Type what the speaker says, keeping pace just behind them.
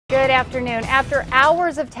Good afternoon. After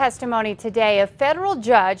hours of testimony today, a federal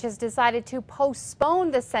judge has decided to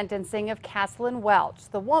postpone the sentencing of Casslyn Welch,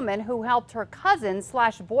 the woman who helped her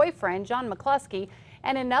cousin/boyfriend, John McCluskey,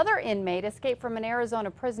 and another inmate escape from an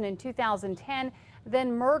Arizona prison in 2010,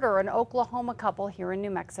 then murder an Oklahoma couple here in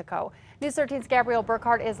New Mexico. News 13's Gabrielle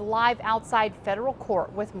Burkhart is live outside federal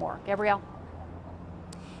court with more. Gabrielle.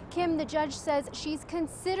 Kim, the judge says she's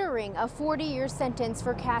considering a 40-year sentence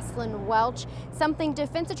for Casslyn Welch, something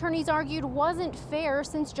defense attorneys argued wasn't fair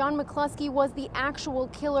since John McCluskey was the actual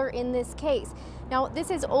killer in this case. Now,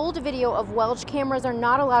 this is old video of Welch. Cameras are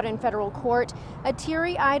not allowed in federal court. A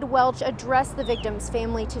teary-eyed Welch addressed the victim's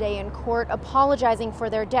family today in court, apologizing for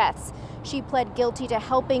their deaths. She pled guilty to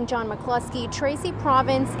helping John McCluskey, Tracy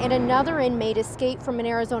Province, and another inmate escape from an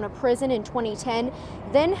Arizona prison in 2010,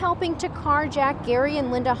 then helping to carjack Gary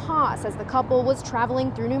and Linda Haas as the couple was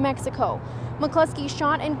traveling through New Mexico. McCluskey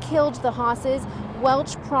shot and killed the Haases.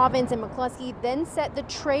 Welch, Province, and McCluskey then set the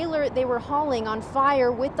trailer they were hauling on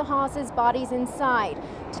fire with the Haases' bodies inside.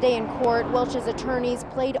 Today in court, Welch's attorneys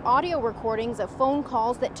played audio recordings of phone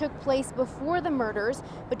calls that took place before the murders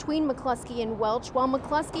between McCluskey and Welch while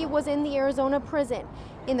McCluskey was in the Arizona prison.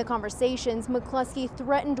 In the conversations, McCluskey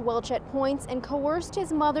threatened Welch at points and coerced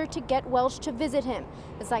his mother to get Welch to visit him.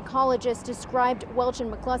 The psychologist described Welch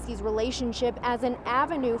and McCluskey's relationship as an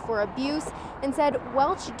avenue for abuse and said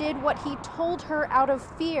Welch did what he told her out of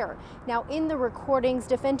fear. Now, in the recordings,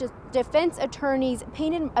 defense attorneys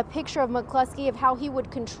painted a picture of McCluskey of how he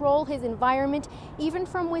would control his environment even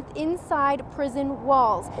from within prison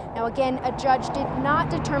walls. Now, again, a judge did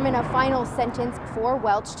not determine a final sentence for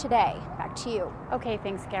Welch today. Back to you. Okay,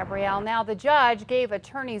 thanks, Gabrielle. Now, the judge gave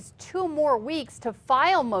attorneys 2 more weeks to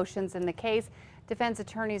file motions in the case. Defense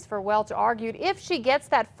attorneys for Welch argued if she gets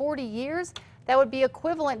that 40 years, that would be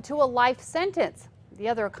equivalent to a life sentence. The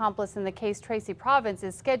other accomplice in the case, Tracy Province,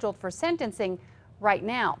 is scheduled for sentencing right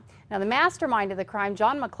now. Now, the mastermind of the crime,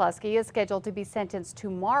 John McCluskey, is scheduled to be sentenced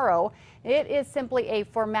tomorrow. It is simply a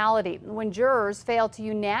formality. When jurors fail to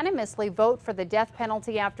unanimously vote for the death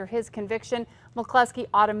penalty after his conviction, McCluskey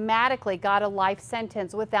automatically got a life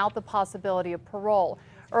sentence without the possibility of parole.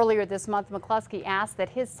 Earlier this month, McCluskey asked that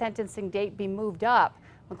his sentencing date be moved up.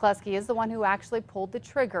 McCluskey is the one who actually pulled the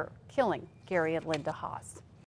trigger, killing Gary and Linda Haas.